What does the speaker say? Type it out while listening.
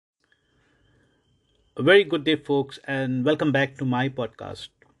A very good day, folks, and welcome back to my podcast.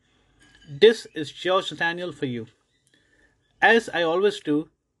 This is George Nathaniel for you. As I always do,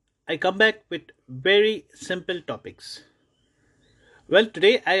 I come back with very simple topics. Well,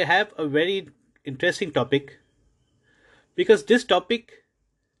 today I have a very interesting topic because this topic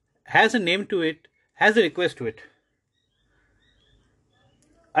has a name to it, has a request to it.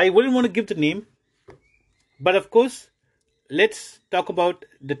 I wouldn't want to give the name, but of course, let's talk about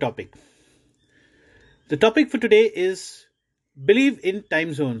the topic. The topic for today is believe in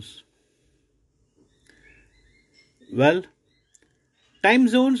time zones. Well, time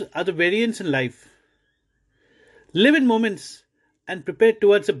zones are the variants in life. Live in moments and prepare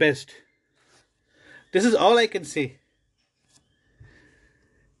towards the best. This is all I can say.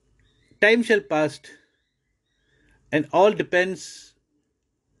 Time shall pass, and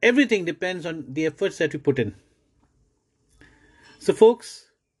everything depends on the efforts that we put in. So,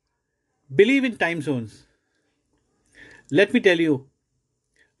 folks, believe in time zones. Let me tell you,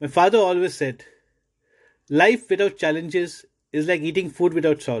 my father always said, life without challenges is like eating food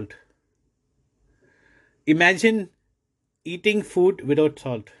without salt. Imagine eating food without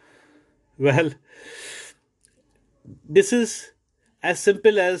salt. Well, this is as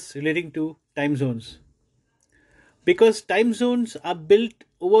simple as relating to time zones. Because time zones are built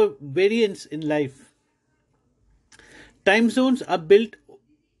over variance in life. Time zones are built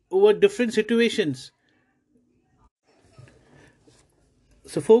over different situations.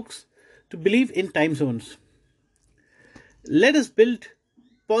 So, folks, to believe in time zones, let us build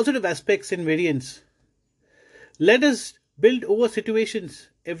positive aspects in variance. Let us build over situations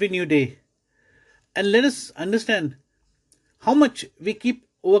every new day. And let us understand how much we keep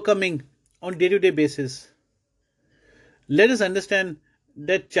overcoming on day to day basis. Let us understand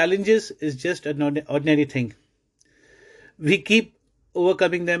that challenges is just an ordinary thing. We keep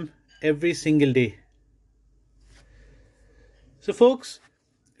overcoming them every single day. So, folks,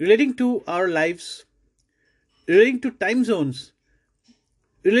 relating to our lives, relating to time zones,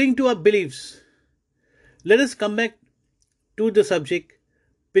 relating to our beliefs, let us come back to the subject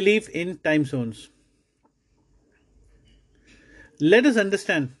belief in time zones. Let us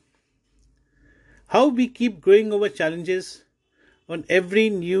understand how we keep growing over challenges on every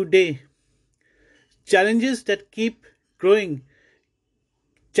new day. Challenges that keep growing,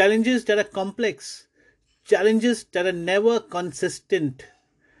 challenges that are complex, challenges that are never consistent,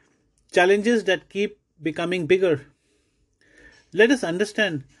 challenges that keep becoming bigger. Let us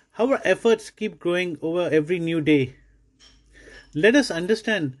understand how our efforts keep growing over every new day. Let us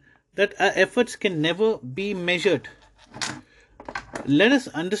understand that our efforts can never be measured. Let us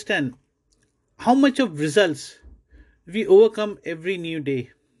understand how much of results we overcome every new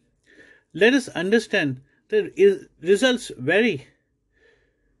day. Let us understand that results vary.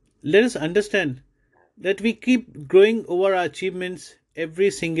 Let us understand that we keep growing over our achievements every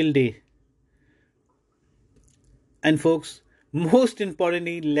single day. And folks, most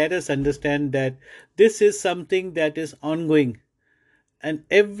importantly, let us understand that this is something that is ongoing. And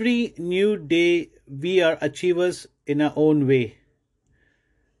every new day, we are achievers in our own way.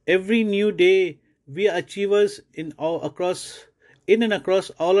 Every new day, we are achievers in and across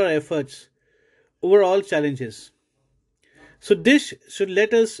all our efforts over all challenges. So this should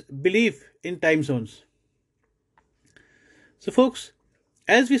let us believe in time zones. So, folks,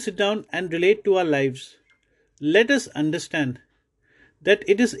 as we sit down and relate to our lives, let us understand that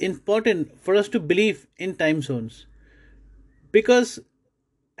it is important for us to believe in time zones because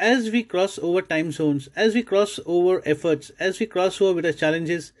as we cross over time zones, as we cross over efforts, as we cross over with the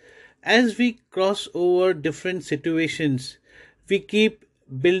challenges, as we cross over different situations, we keep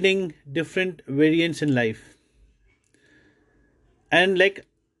building different variants in life. And like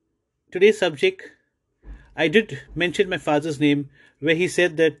today's subject, I did mention my father's name where he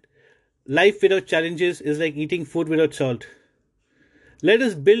said that life without challenges is like eating food without salt. Let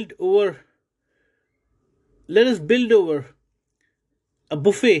us build over let us build over a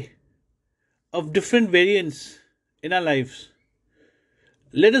buffet of different variants in our lives.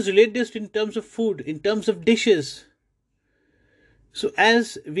 Let us relate this in terms of food, in terms of dishes. So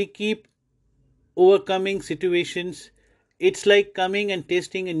as we keep overcoming situations, it's like coming and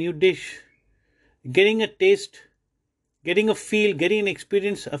tasting a new dish, getting a taste, getting a feel, getting an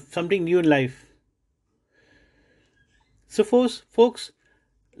experience of something new in life. So, folks,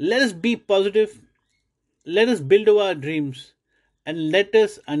 let us be positive, let us build over our dreams, and let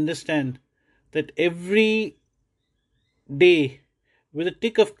us understand that every day, with a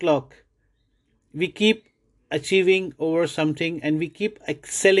tick of clock, we keep achieving over something and we keep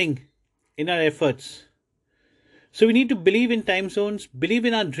excelling in our efforts. So we need to believe in time zones, believe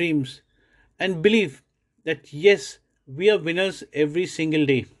in our dreams, and believe that yes, we are winners every single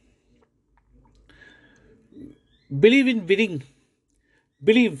day. Believe in winning.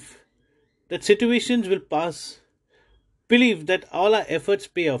 Believe that situations will pass. Believe that all our efforts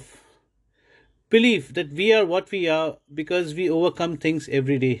pay off. Believe that we are what we are because we overcome things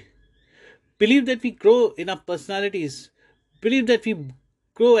every day. Believe that we grow in our personalities. Believe that we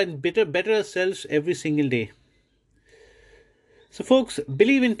grow and better ourselves every single day. So, folks,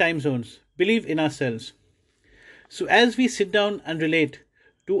 believe in time zones, believe in ourselves. So, as we sit down and relate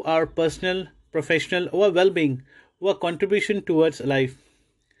to our personal, professional, or well being, or contribution towards life,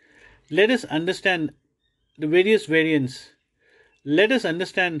 let us understand the various variants. Let us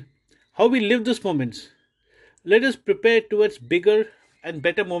understand how we live those moments. Let us prepare towards bigger and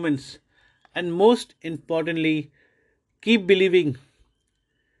better moments. And most importantly, keep believing,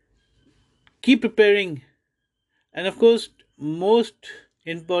 keep preparing, and of course, most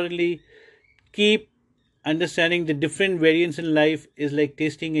importantly, keep understanding the different variants in life is like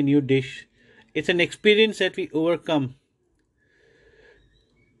tasting a new dish. It's an experience that we overcome.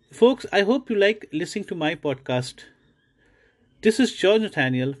 Folks, I hope you like listening to my podcast. This is George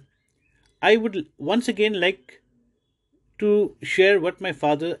Nathaniel. I would once again like to share what my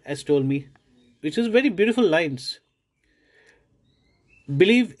father has told me, which is very beautiful lines.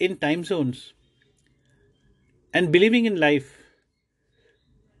 Believe in time zones, and believing in life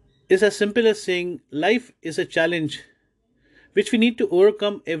is as simple as saying life is a challenge which we need to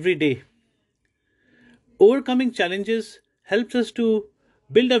overcome every day. Overcoming challenges helps us to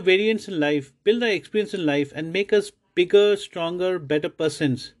build our variance in life, build our experience in life, and make us bigger, stronger, better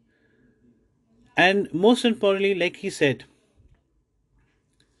persons. And most importantly, like he said,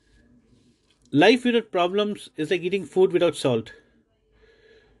 life without problems is like eating food without salt.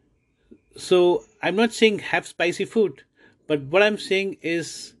 So I'm not saying have spicy food, but what I'm saying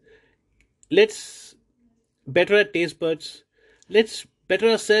is let's better our taste buds. Let's better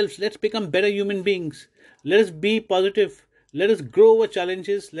ourselves. Let's become better human beings. Let us be positive. Let us grow over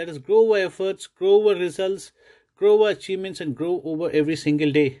challenges. Let us grow over efforts, grow over results, grow over achievements, and grow over every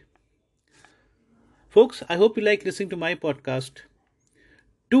single day. Folks, I hope you like listening to my podcast.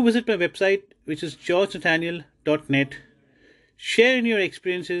 Do visit my website, which is georgenathaniel.net. Share in your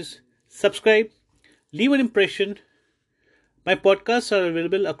experiences, subscribe, leave an impression. My podcasts are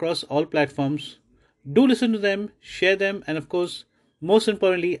available across all platforms. Do listen to them, share them, and of course, most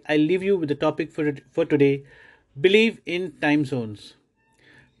importantly, I leave you with the topic for today. Believe in time zones.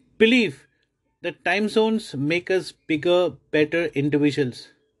 Believe that time zones make us bigger, better individuals.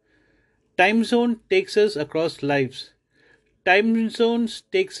 Time zone takes us across lives. Time zones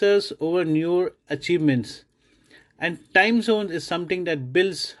takes us over newer achievements. And time zones is something that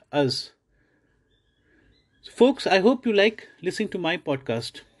builds us. So folks, I hope you like listening to my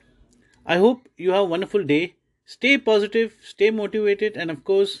podcast. I hope you have a wonderful day. Stay positive, stay motivated, and of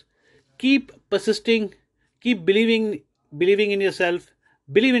course, keep persisting, keep believing in yourself,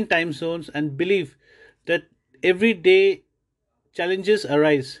 believe in time zones, and believe that every day challenges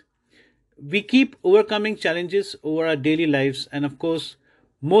arise. We keep overcoming challenges over our daily lives, and of course,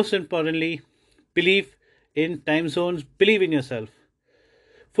 most importantly, believe in time zones, believe in yourself.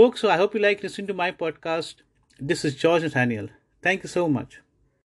 Folks, so I hope you like listening to my podcast. This is George Nathaniel. Thank you so much.